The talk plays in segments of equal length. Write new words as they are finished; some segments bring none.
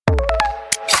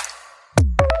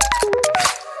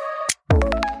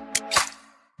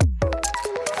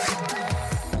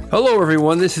Hello,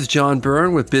 everyone. This is John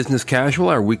Byrne with Business Casual,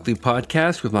 our weekly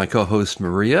podcast with my co-host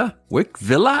Maria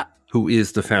Wick-Villa, who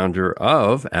is the founder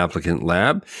of Applicant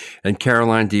Lab, and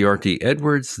Caroline Diarte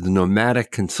Edwards, the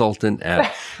nomadic consultant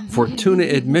at Fortuna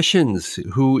Admissions,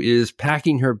 who is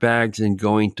packing her bags and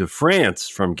going to France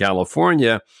from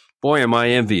California. Boy, am I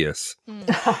envious.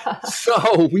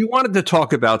 So we wanted to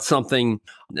talk about something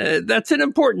that's an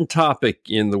important topic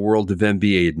in the world of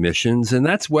MBA admissions, and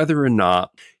that's whether or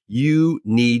not you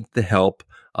need the help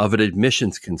of an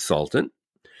admissions consultant,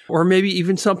 or maybe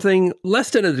even something less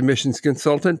than an admissions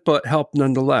consultant, but help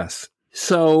nonetheless.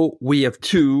 So we have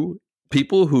two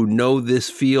people who know this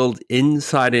field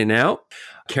inside and out.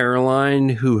 Caroline,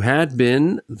 who had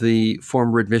been the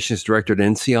former admissions director at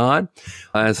INSEAD,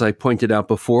 as I pointed out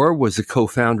before, was the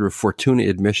co-founder of Fortuna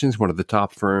Admissions, one of the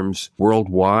top firms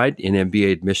worldwide in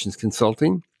MBA admissions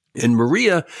consulting. And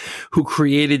Maria, who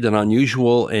created an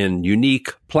unusual and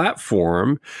unique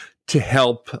platform to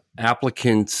help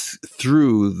applicants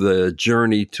through the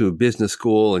journey to a business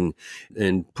school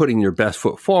and putting their best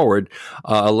foot forward,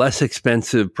 a less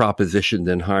expensive proposition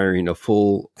than hiring a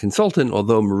full consultant,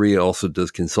 although Maria also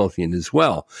does consulting as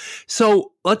well.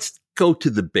 So let's go to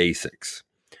the basics.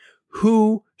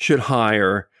 Who should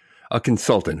hire a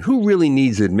consultant? Who really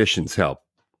needs admissions help?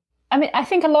 I mean, I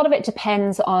think a lot of it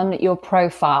depends on your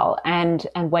profile and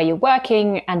where you're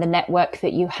working and the network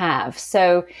that you have.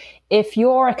 So if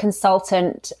you're a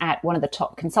consultant at one of the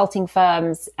top consulting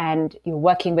firms and you're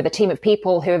working with a team of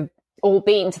people who have all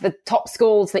been to the top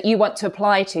schools that you want to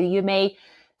apply to, you may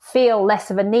feel less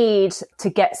of a need to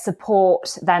get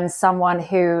support than someone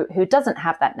who doesn't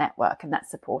have that network and that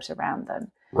support around them.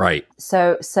 Right.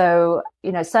 So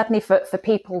certainly for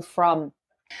people from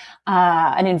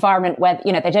an environment where,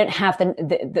 they don't have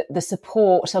the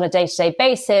support on a day-to-day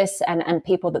basis and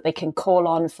people that they can call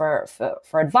on for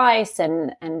advice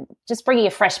and just bringing a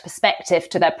fresh perspective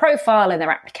to their profile and their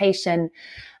application.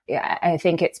 Yeah, I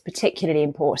think it's particularly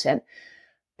important.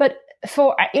 But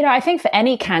I think for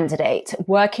any candidate,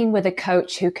 working with a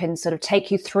coach who can sort of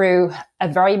take you through a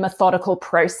very methodical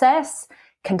process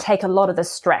can take a lot of the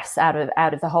stress out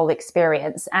of the whole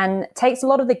experience and takes a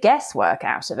lot of the guesswork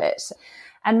out of it.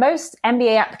 And most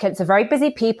MBA applicants are very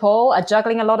busy people, are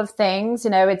juggling a lot of things.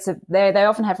 They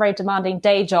often have very demanding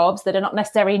day jobs that are not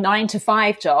necessarily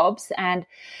 9-to-5 jobs. And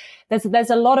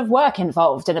there's a lot of work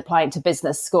involved in applying to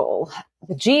business school.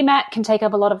 The GMAT can take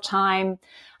up a lot of time,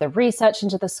 the research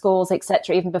into the schools,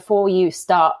 etc., even before you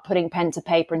start putting pen to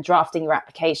paper and drafting your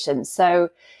application. So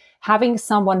having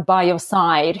someone by your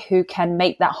side who can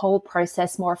make that whole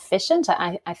process more efficient,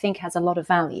 I think has a lot of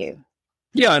value.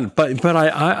 Yeah, but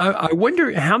I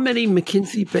wonder how many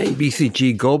McKinsey, Bain,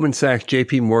 BCG, Goldman Sachs,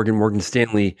 JP Morgan, Morgan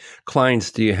Stanley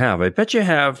clients do you have? I bet you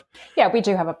have. Yeah, we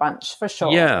do have a bunch for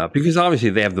sure. Yeah, because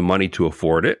obviously they have the money to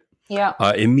afford it. Yeah.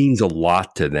 It means a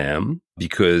lot to them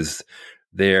because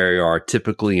they are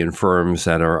typically in firms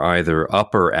that are either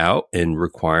up or out and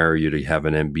require you to have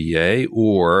an MBA,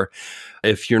 or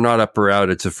if you're not up or out,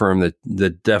 it's a firm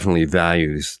that definitely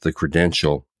values the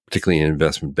credential, particularly in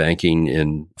investment banking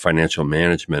and financial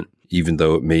management, even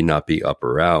though it may not be up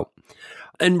or out.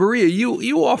 And Maria,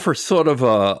 you offer sort of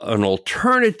an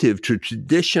alternative to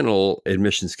traditional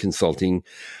admissions consulting.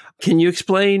 Can you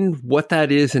explain what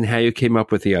that is and how you came up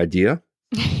with the idea?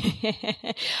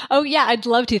 Oh, yeah, I'd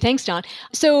love to. Thanks, John.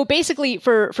 So basically,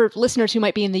 for listeners who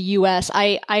might be in the US,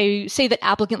 I say that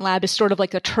Applicant Lab is sort of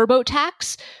like a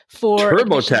TurboTax for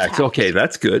TurboTax. Okay,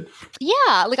 that's good. Yeah.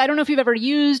 I don't know if you've ever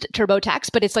used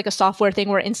TurboTax, but it's like a software thing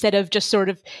where instead of just sort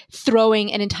of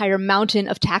throwing an entire mountain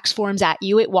of tax forms at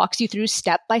you, it walks you through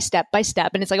step by step by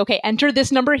step. And it's like, okay, enter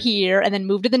this number here and then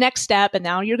move to the next step. And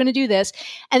now you're going to do this.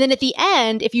 And then at the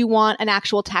end, if you want an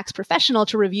actual tax professional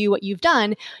to review what you've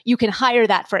done, you can hire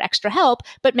that for extra help.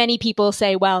 But many people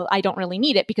say, well, I don't really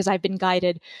need it because I've been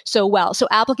guided so well. So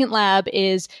Applicant Lab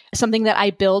is something that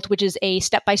I built, which is a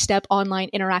step-by-step online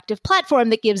interactive platform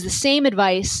that gives the same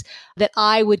advice that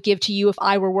I would give to you if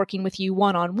I were working with you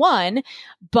one-on-one.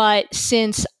 But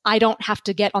since I don't have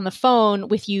to get on the phone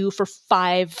with you for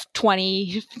 5,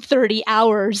 20, 30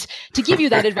 hours to give you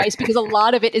that advice because a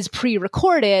lot of it is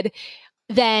pre-recorded,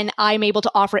 then I'm able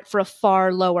to offer it for a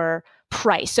far lower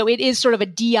price. So it is sort of a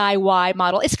DIY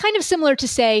model. It's kind of similar to,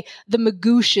 say, the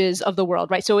Magooshes of the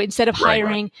world, right? So instead of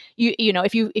hiring, you know,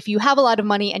 if you have a lot of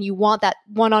money and you want that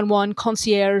one-on-one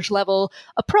concierge level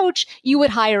approach, you would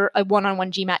hire a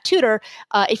one-on-one GMAT tutor.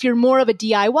 If you're more of a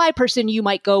DIY person, you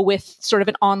might go with sort of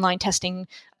an online testing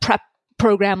prep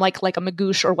program like a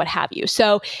Magoosh or what have you.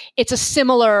 So it's a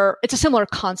similar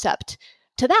concept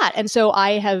to that. And so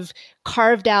I have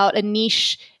carved out a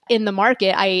niche in the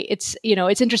market.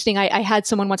 It's interesting. I had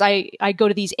someone once, I go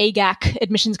to these AGAC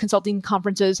admissions consulting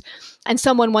conferences, and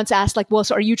someone once asked like, well,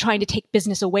 so are you trying to take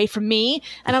business away from me?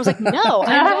 And I was like, no,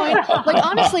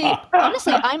 honestly,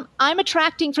 I'm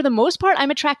attracting, for the most part,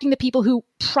 I'm attracting the people who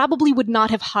probably would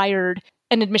not have hired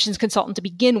an admissions consultant to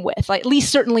begin with, like, at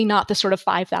least certainly not the sort of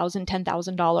 $5,000,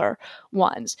 $10,000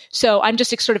 ones. So I'm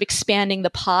just sort of expanding the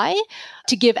pie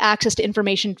to give access to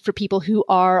information for people who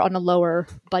are on a lower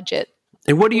budget.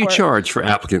 And what do you charge for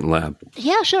Applicant Lab?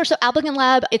 Yeah, sure. So Applicant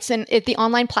Lab, it's the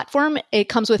online platform. It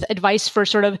comes with advice for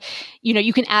sort of,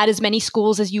 you can add as many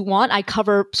schools as you want. I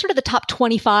cover sort of the top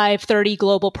 25, 30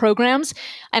 global programs.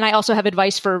 And I also have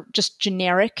advice for just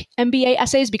generic MBA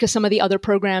essays, because some of the other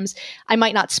programs, I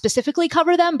might not specifically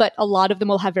cover them, but a lot of them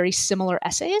will have very similar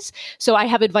essays. So I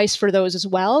have advice for those as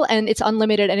well. And it's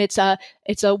unlimited. And it's a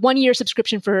 1-year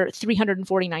subscription for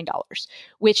 $349,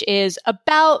 which is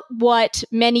about what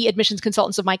many admissions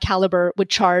consultants of my caliber would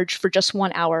charge for just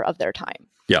 1 hour of their time.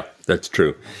 Yeah, that's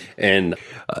true. And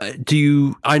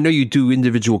I know you do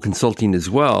individual consulting as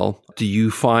well. Do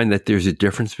you find that there's a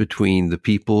difference between the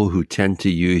people who tend to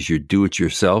use your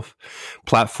do-it-yourself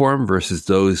platform versus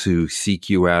those who seek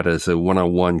you out as a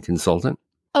one-on-one consultant?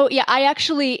 Oh, yeah.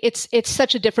 It's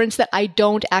such a difference that I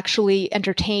don't actually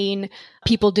entertain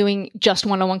people doing just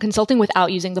one-on-one consulting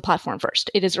without using the platform first.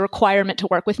 It is a requirement to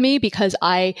work with me, because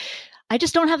I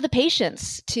just don't have the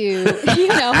patience to,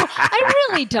 I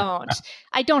really don't.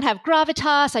 I don't have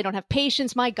gravitas. I don't have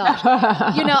patience. My God.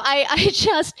 I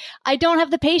don't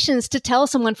have the patience to tell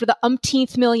someone for the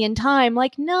umpteenth million time,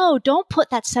 like, no, don't put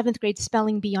that 7th grade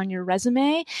spelling bee on your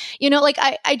resume.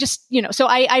 So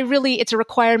I really, it's a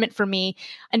requirement for me.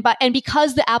 And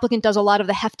because the applicant does a lot of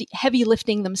the heavy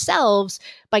lifting themselves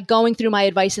by going through my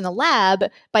advice in the lab,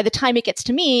 by the time it gets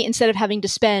to me, instead of having to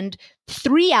spend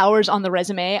 3 hours on the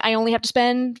resume, I only have to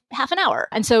spend half an hour.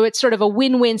 And so it's sort of a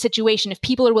win-win situation. If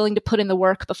people are willing to put in the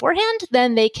work beforehand,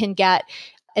 then they can get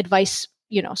advice,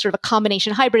 sort of a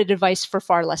combination hybrid advice for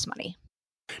far less money.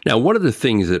 Now, one of the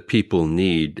things that people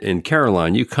need, and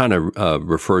Caroline, you kind of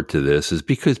referred to this, is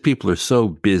because people are so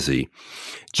busy.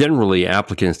 Generally,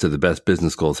 applicants to the best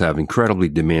business schools have incredibly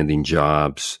demanding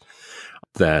jobs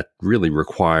that really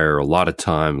require a lot of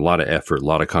time, a lot of effort, a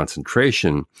lot of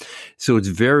concentration. So it's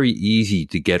very easy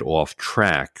to get off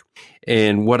track.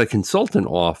 And what a consultant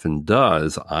often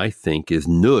does, I think, is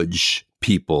nudge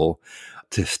people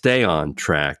to stay on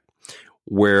track,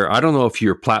 where I don't know if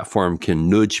your platform can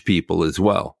nudge people as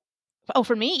well. Oh,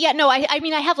 for me? Yeah, no, I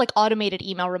mean, I have like automated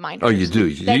email reminders. Oh, you do?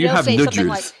 You have nudgers.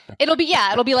 Like, it'll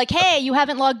be like, hey, you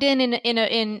haven't logged in a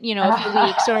few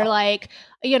weeks, or like,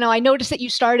 I noticed that you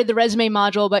started the resume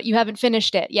module, but you haven't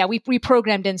finished it. Yeah, we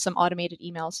programmed in some automated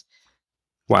emails.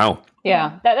 Wow.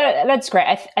 Yeah, that's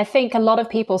great. I think a lot of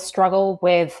people struggle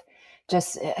with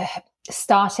just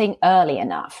starting early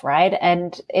enough, right?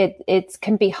 And it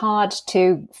can be hard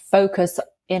to focus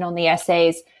in on the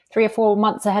essays 3 or 4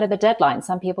 months ahead of the deadline.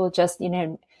 Some people just,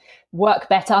 work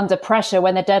better under pressure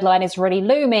when the deadline is really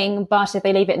looming. But if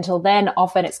they leave it until then,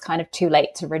 often it's kind of too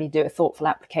late to really do a thoughtful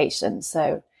application.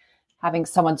 So having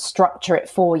someone structure it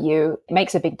for you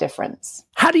makes a big difference.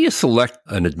 How do you select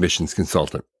an admissions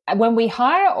consultant? When we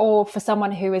hire, or for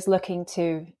someone who is looking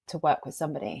to work with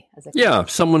somebody?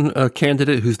 A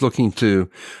candidate who's looking to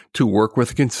work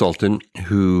with a consultant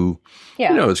who,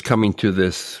 is coming to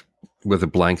this with a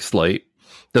blank slate,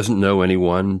 doesn't know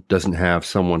anyone, doesn't have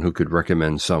someone who could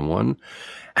recommend someone.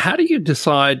 How do you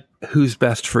decide who's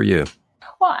best for you?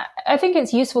 Well, I think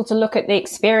it's useful to look at the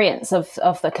experience of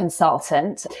the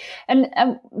consultant. And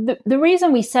the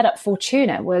reason we set up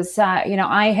Fortuna was,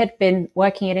 I had been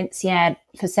working at INSEAD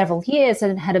for several years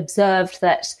and had observed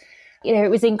that, it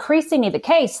was increasingly the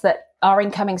case that our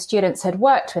incoming students had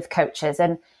worked with coaches.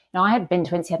 And I had been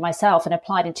to INSEAD myself and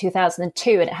applied in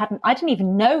 2002, and I didn't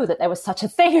even know that there was such a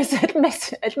thing as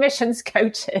admissions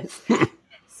coaches.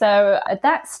 So at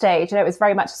that stage, it was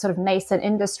very much a sort of nascent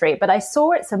industry, but I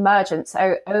saw its emergence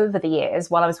over the years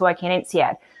while I was working at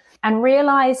INSEAD, and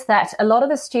realized that a lot of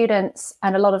the students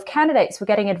and a lot of candidates were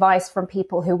getting advice from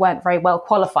people who weren't very well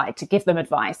qualified to give them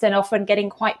advice, and often getting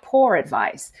quite poor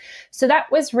advice. So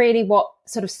that was really what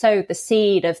sort of sowed the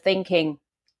seed of thinking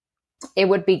it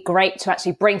would be great to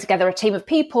actually bring together a team of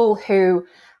people who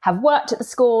have worked at the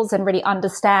schools and really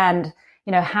understand,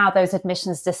 how those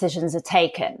admissions decisions are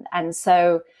taken. And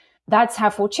so that's how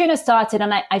Fortuna started.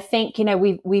 And I think,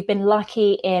 we've been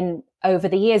lucky in over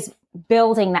the years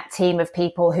building that team of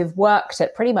people who've worked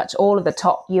at pretty much all of the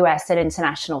top US and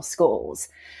international schools.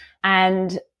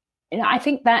 And, I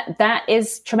think that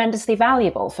is tremendously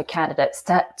valuable for candidates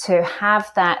to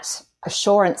have that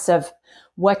assurance of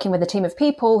working with a team of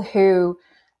people who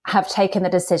have taken the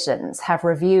decisions, have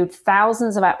reviewed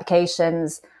thousands of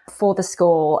applications for the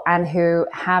school, and who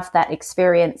have that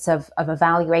experience of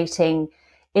evaluating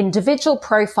individual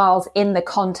profiles in the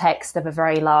context of a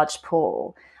very large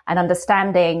pool and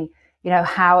understanding,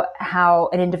 how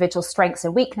an individual's strengths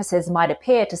and weaknesses might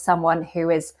appear to someone who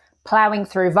is plowing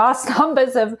through vast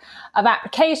numbers of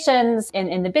applications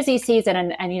in the busy season,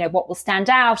 and what will stand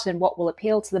out and what will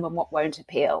appeal to them and what won't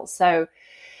appeal. So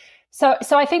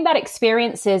I think that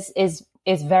experience is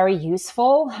very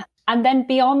useful. And then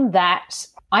beyond that,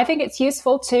 I think it's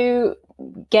useful to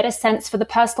get a sense for the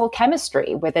personal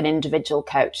chemistry with an individual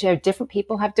coach. Different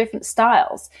people have different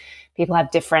styles. People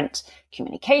have different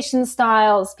communication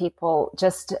styles. People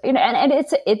just, and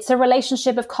it's a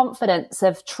relationship of confidence,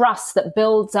 of trust that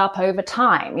builds up over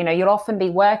time.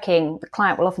 The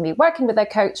client will often be working with their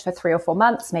coach for 3 or 4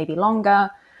 months, maybe longer.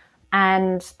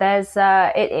 And there's,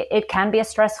 it can be a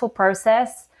stressful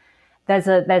process. There's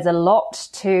a lot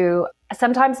to,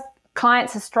 sometimes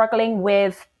clients are struggling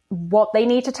with what they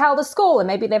need to tell the school, and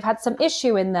maybe they've had some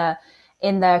issue in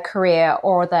their career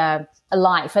or their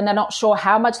life, and they're not sure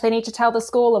how much they need to tell the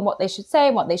school and what they should say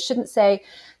and what they shouldn't say.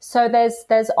 So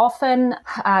there's often,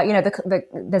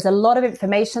 there's a lot of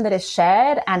information that is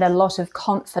shared and a lot of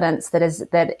confidence that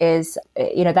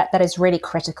is really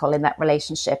critical in that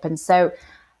relationship. And so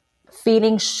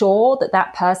feeling sure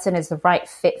that person is the right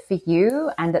fit for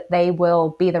you and that they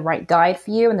will be the right guide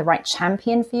for you and the right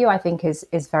champion for you, I think is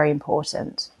very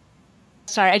important.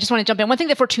 Sorry, I just want to jump in. One thing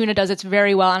that Fortuna does it's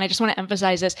very well, and I just want to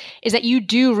emphasize this, is that you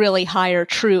do really hire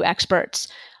true experts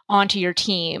onto your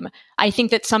team. I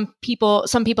think that some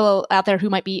people out there who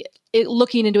might be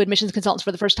looking into admissions consultants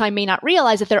for the first time may not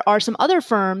realize that there are some other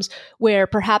firms where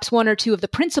perhaps 1 or 2 of the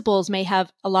principals may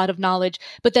have a lot of knowledge,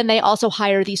 but then they also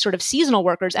hire these sort of seasonal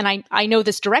workers. And I know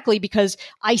this directly because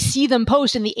I see them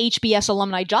post in the HBS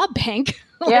alumni job bank.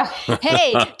 Yeah.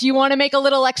 Hey, do you want to make a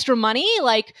little extra money?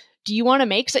 Do you want to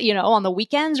make, on the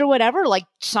weekends or whatever,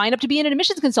 sign up to be an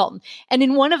admissions consultant? And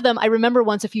in one of them, I remember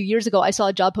once a few years ago, I saw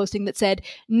a job posting that said,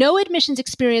 no admissions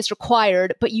experience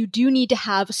required, but you do need to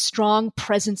have a strong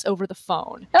presence over the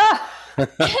phone.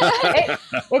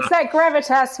 It's that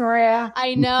gravitas, Maria.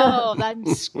 I know. I'm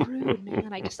screwed,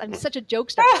 man. I'm such a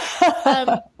jokester.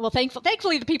 Well,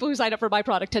 thankfully, the people who sign up for my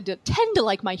product tend to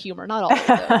like my humor. Not all of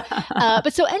them. But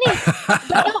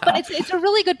it's a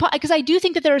really good because I do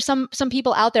think that there are some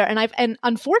people out there, and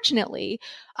unfortunately,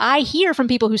 I hear from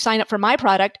people who sign up for my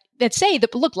product that say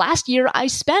that, look, last year I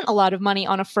spent a lot of money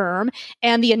on a firm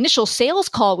and the initial sales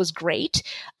call was great.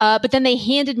 But then they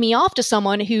handed me off to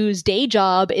someone whose day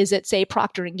job is at, say,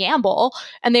 Procter & Gamble.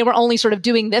 And they were only sort of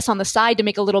doing this on the side to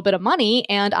make a little bit of money.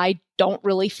 And I don't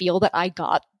really feel that I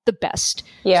got the best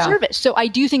service. So I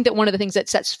do think that one of the things that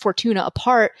sets Fortuna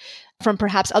apart from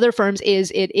perhaps other firms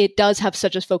is it does have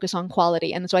such a focus on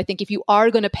quality. And so I think if you are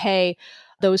going to pay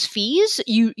those fees,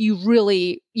 you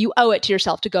owe it to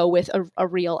yourself to go with a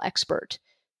real expert.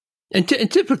 And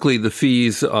typically the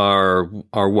fees are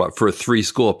what for a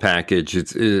 3-school package?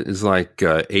 It's like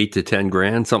 8 to 10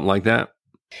 grand, something like that.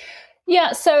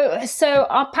 Yeah, so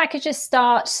our packages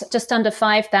start just under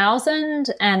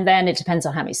 5,000, and then it depends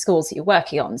on how many schools that you're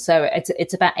working on. So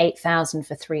it's about 8,000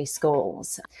 for 3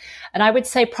 schools, and I would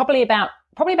say probably about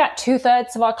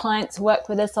 2/3 of our clients work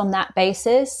with us on that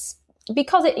basis.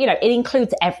 Because it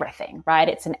includes everything, right?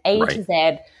 It's an A to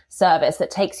Z service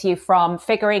that takes you from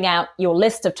figuring out your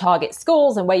list of target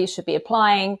schools and where you should be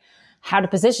applying, how to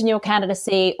position your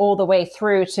candidacy, all the way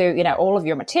through to, all of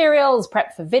your materials,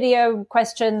 prep for video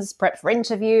questions, prep for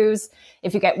interviews.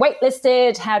 If you get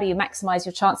waitlisted, how do you maximize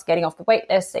your chance of getting off the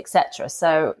waitlist, etc.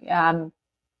 So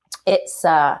it's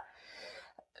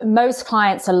most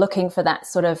clients are looking for that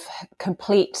sort of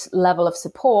complete level of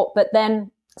support, but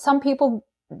then some people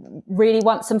really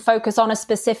want some focus on a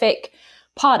specific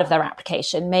part of their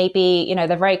application. Maybe,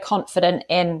 they're very confident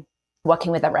in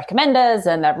working with their recommenders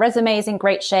and their resumes in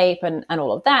great shape and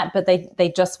all of that, but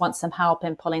they just want some help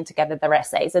in pulling together their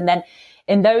essays. And then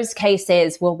in those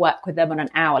cases, we'll work with them on an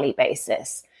hourly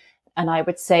basis. And I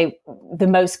would say the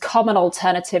most common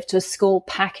alternative to a school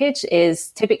package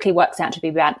typically works out to be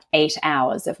about 8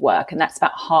 hours of work. And that's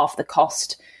about half the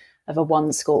cost of a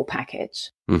 1-school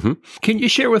package. Mm-hmm. Can you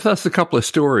share with us a couple of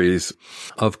stories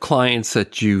of clients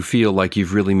that you feel like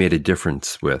you've really made a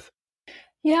difference with?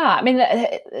 Yeah, I mean,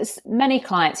 many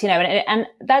clients, and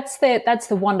that's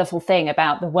the wonderful thing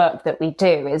about the work that we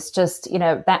do is just,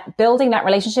 that building that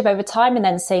relationship over time and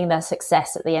then seeing their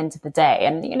success at the end of the day.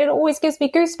 And, it always gives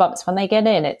me goosebumps when they get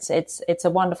in. It's a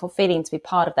wonderful feeling to be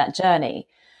part of that journey.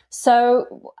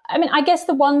 So, I mean, I guess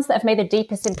the ones that have made the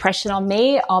deepest impression on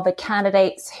me are the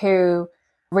candidates who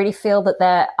really feel that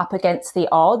they're up against the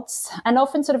odds, and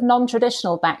often sort of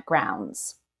non-traditional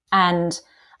backgrounds. And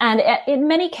in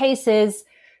many cases,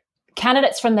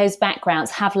 candidates from those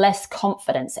backgrounds have less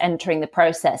confidence entering the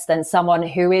process than someone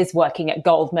who is working at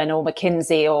Goldman or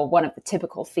McKinsey or one of the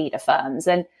typical feeder firms.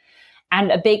 And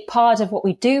a big part of what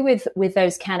we do with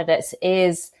those candidates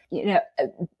is,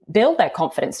 build their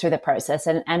confidence through the process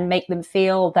and make them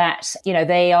feel that,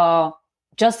 they are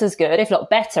just as good, if not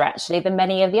better, actually, than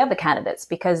many of the other candidates,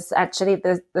 because actually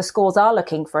the schools are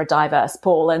looking for a diverse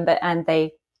pool, and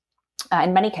they,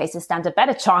 in many cases, stand a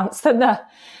better chance than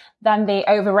the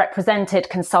overrepresented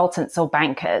consultants or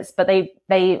bankers. But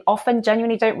they often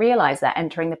genuinely don't realize that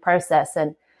entering the process,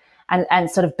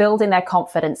 and sort of building their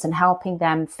confidence and helping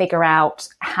them figure out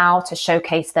how to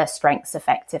showcase their strengths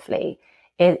effectively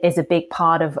is a big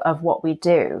part of what we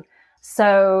do.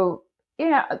 So,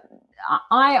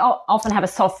 I often have a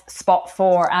soft spot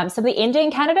for some of the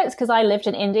Indian candidates, because I lived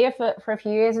in India for a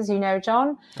few years, as you know,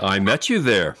 John. I met you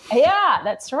there. Yeah,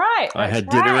 that's right. I had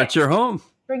dinner at your home.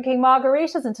 Drinking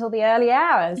margaritas until the early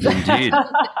hours. Indeed.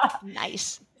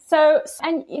 Nice. So,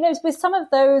 and, with some of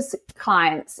those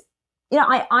clients,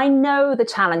 I know the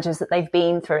challenges that they've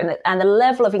been through and the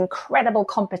level of incredible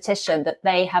competition that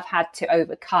they have had to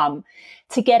overcome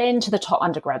to get into the top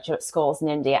undergraduate schools in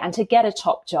India and to get a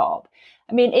top job.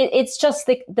 I mean, it's just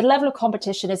the level of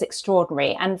competition is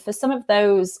extraordinary. And for some of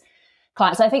those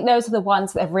clients, I think those are the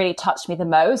ones that have really touched me the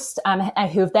most,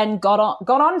 who have then gone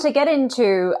on to get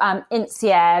into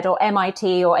INSEAD or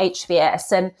MIT or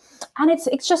HBS. And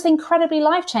it's just incredibly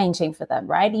life-changing for them,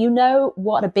 right?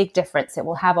 What a big difference it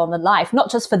will have on the life, not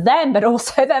just for them, but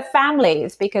also their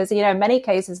families, because, in many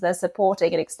cases, they're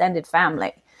supporting an extended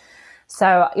family.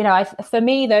 So, for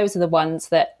me, those are the ones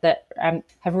that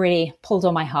have really pulled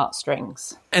on my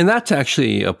heartstrings. And that's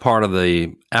actually a part of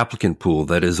the applicant pool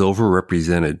that is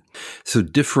overrepresented. So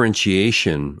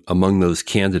differentiation among those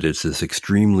candidates is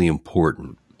extremely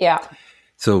important. Yeah.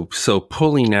 So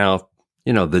pulling out,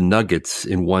 the nuggets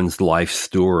in one's life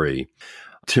story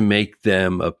to make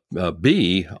them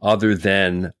be other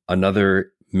than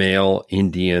another male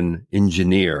Indian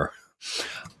engineer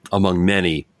among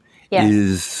many. Yes.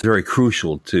 Is very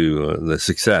crucial to the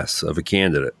success of a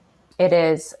candidate. It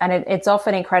is. And it's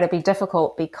often incredibly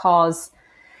difficult because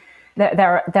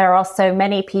there are so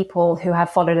many people who have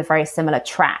followed a very similar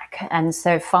track. And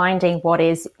so finding what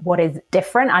is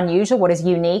different, unusual, what is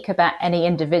unique about any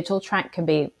individual track can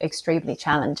be extremely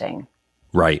challenging.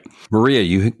 Right.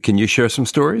 Maria, can you share some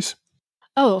stories?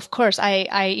 Oh, of course. I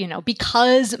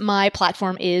because my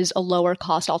platform is a lower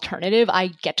cost alternative, I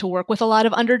get to work with a lot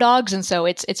of underdogs. And so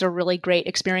it's a really great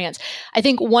experience. I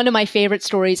think one of my favorite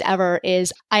stories ever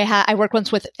is I worked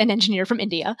once with an engineer from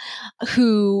India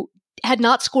who had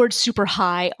not scored super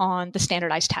high on the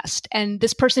standardized test. And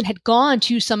this person had gone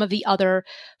to some of the other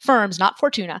firms, not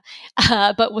Fortuna,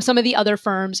 but with some of the other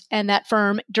firms. And that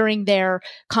firm, during their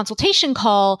consultation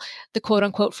call, the quote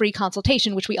unquote free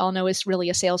consultation, which we all know is really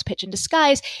a sales pitch in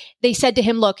disguise, they said to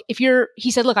him, look, he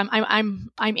said, look,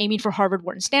 I'm aiming for Harvard,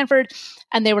 Wharton, Stanford.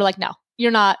 And they were like, no, we're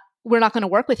not going to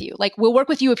work with you. Like, we'll work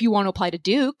with you if you want to apply to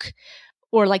Duke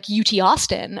or like UT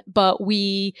Austin, but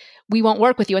we won't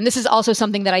work with you. And this is also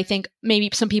something that I think maybe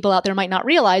some people out there might not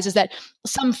realize, is that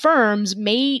some firms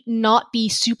may not be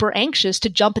super anxious to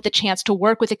jump at the chance to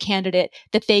work with a candidate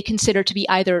that they consider to be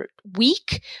either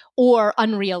weak or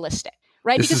unrealistic.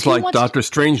 Right? This is like Dr.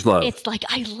 Strangelove. It's like,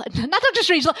 not Dr.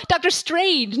 Strangelove, Dr.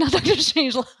 Strange, not Dr.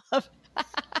 Strangelove.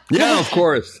 Yeah, of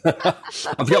course.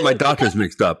 I've got my doctors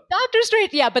mixed up. Dr.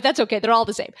 Strange, yeah, but that's okay. They're all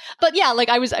the same. But yeah, like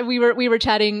we were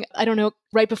chatting, I don't know,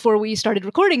 right before we started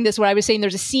recording this, where I was saying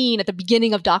there's a scene at the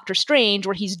beginning of Doctor Strange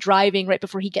where he's driving right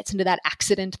before he gets into that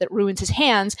accident that ruins his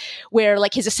hands, where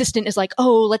like his assistant is like,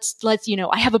 oh, let's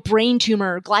I have a brain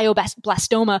tumor,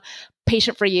 glioblastoma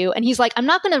patient for you. And he's like, I'm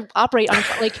not going to operate on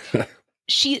like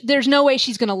there's no way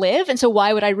she's going to live. And so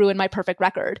why would I ruin my perfect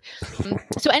record?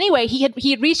 So anyway, he had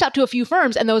reached out to a few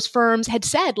firms, and those firms had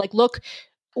said like, look,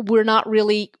 we're not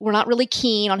really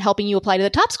keen on helping you apply to the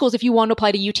top schools if you want to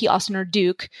apply to UT Austin or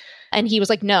Duke. And he was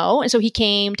like, no. And so he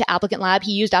came to Applicant Lab.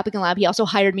 He used Applicant Lab. He also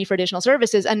hired me for additional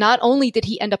services. And not only did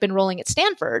he end up enrolling at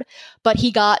Stanford, but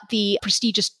he got the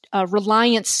prestigious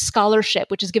Reliance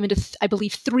Scholarship, which is given to, I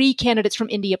believe, 3 candidates from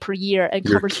India per year and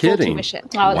covers full tuition.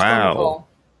 Oh, that's wonderful.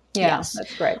 Yeah, yes.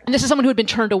 That's great. And this is someone who had been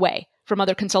turned away from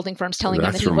other consulting firms telling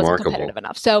him that he wasn't competitive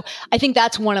enough. So I think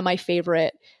that's one of my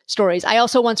favorite stories. I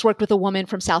also once worked with a woman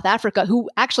from South Africa who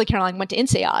actually, Caroline, went to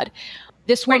INSEAD.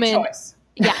 This woman, great choice.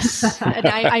 Yes. And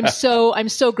I'm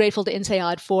so grateful to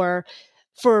INSEAD for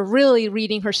for really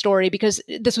reading her story, because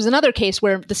this was another case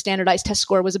where the standardized test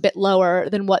score was a bit lower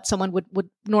than what someone would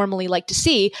normally like to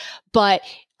see. But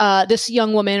this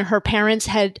young woman, her parents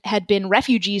had been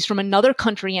refugees from another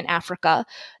country in Africa.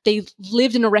 They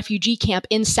lived in a refugee camp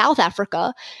in South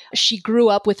Africa. She grew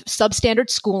up with substandard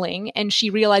schooling, and she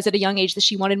realized at a young age that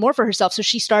she wanted more for herself. So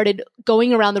she started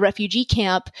going around the refugee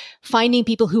camp, finding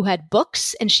people who had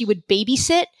books, and she would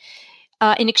babysit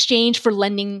in exchange for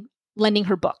lending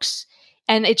her books.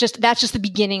 And that's just the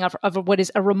beginning of what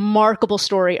is a remarkable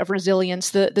story of resilience.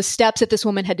 The steps that this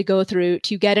woman had to go through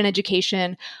to get an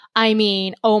education. I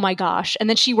mean, oh my gosh. And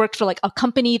then she worked for like a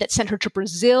company that sent her to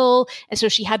Brazil. And so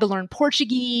she had to learn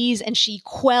Portuguese, and she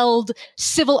quelled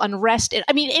civil unrest.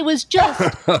 I mean, it was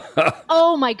just,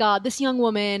 oh my God, this young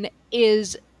woman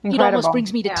is, incredible. It almost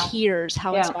brings me to tears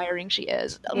how inspiring she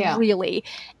is, really.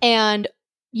 And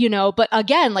but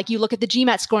again, like you look at the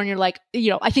GMAT score and you're like,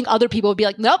 I think other people would be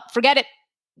like, nope, forget it.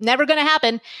 Never going to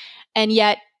happen. And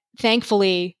yet,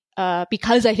 thankfully,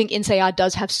 because I think INSEAD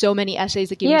does have so many essays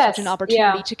that give you such an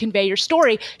opportunity to convey your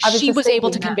story, she was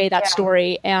able to convey that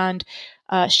story. And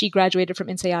she graduated from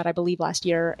INSEAD, I believe, last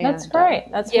year. And, that's great.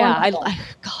 That's wonderful.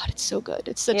 God, it's so good.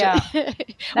 It's such a...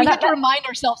 we have to remind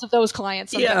ourselves of those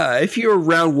clients sometimes. Yeah, if you're a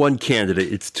round 1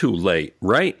 candidate, it's too late,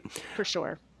 right? For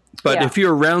sure. But if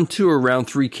you're a round 2 or round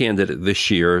 3 candidate this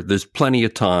year, there's plenty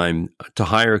of time to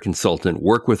hire a consultant,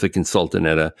 work with a consultant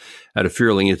at a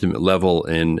fairly intimate level,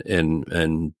 and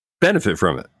benefit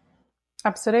from it.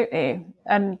 Absolutely.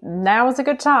 And now is a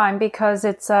good time because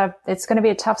it's going to be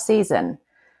a tough season.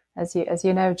 As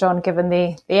you know, John, given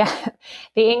the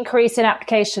increase in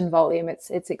application volume,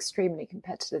 it's extremely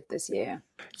competitive this year.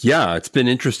 Yeah, it's been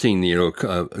interesting.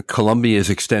 Columbia's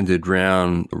extended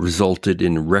round resulted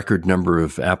in a record number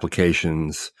of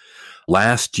applications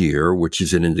last year, which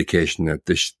is an indication that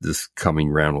this coming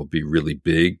round will be really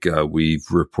big. We've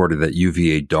reported that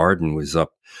UVA Darden was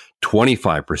up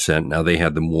 25%. Now they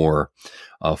had the more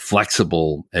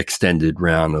flexible extended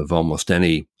round of almost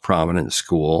any prominent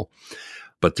school.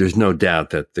 But there's no doubt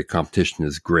that the competition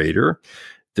is greater.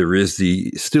 There is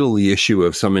still the issue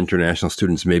of some international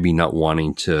students maybe not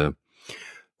wanting to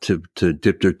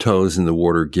dip their toes in the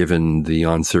water given the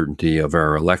uncertainty of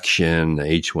our election, the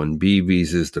H-1B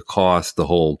visas, the cost, the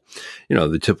whole,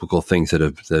 the typical things that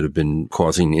have been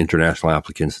causing international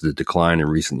applicants to decline in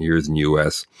recent years in the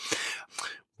U.S.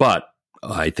 But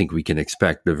I think we can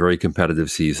expect a very competitive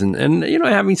season, and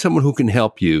having someone who can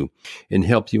help you in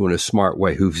a smart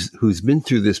way, who's been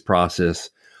through this process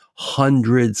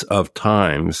hundreds of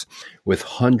times with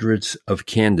hundreds of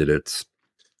candidates,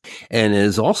 and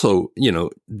is also,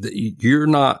 you're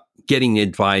not getting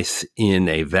advice in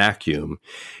a vacuum.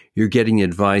 You're getting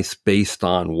advice based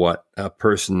on what a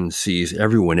person sees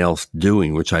everyone else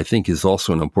doing, which I think is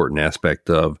also an important aspect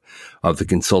of the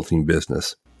consulting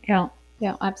business. Yeah.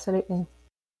 Yeah, absolutely.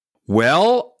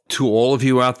 Well, to all of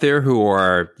you out there who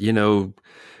are,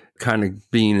 kind of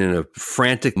being in a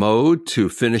frantic mode to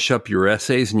finish up your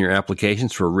essays and your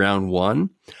applications for round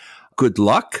 1, good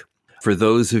luck. For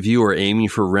those of you who are aiming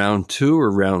for round 2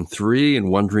 or round 3 and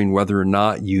wondering whether or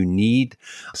not you need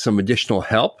some additional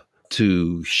help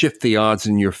to shift the odds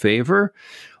in your favor,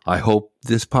 I hope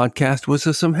this podcast was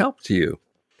of some help to you.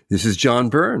 This is John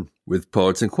Byrne with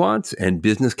Poets and Quants and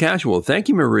Business Casual. Thank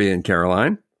you, Maria and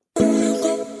Caroline.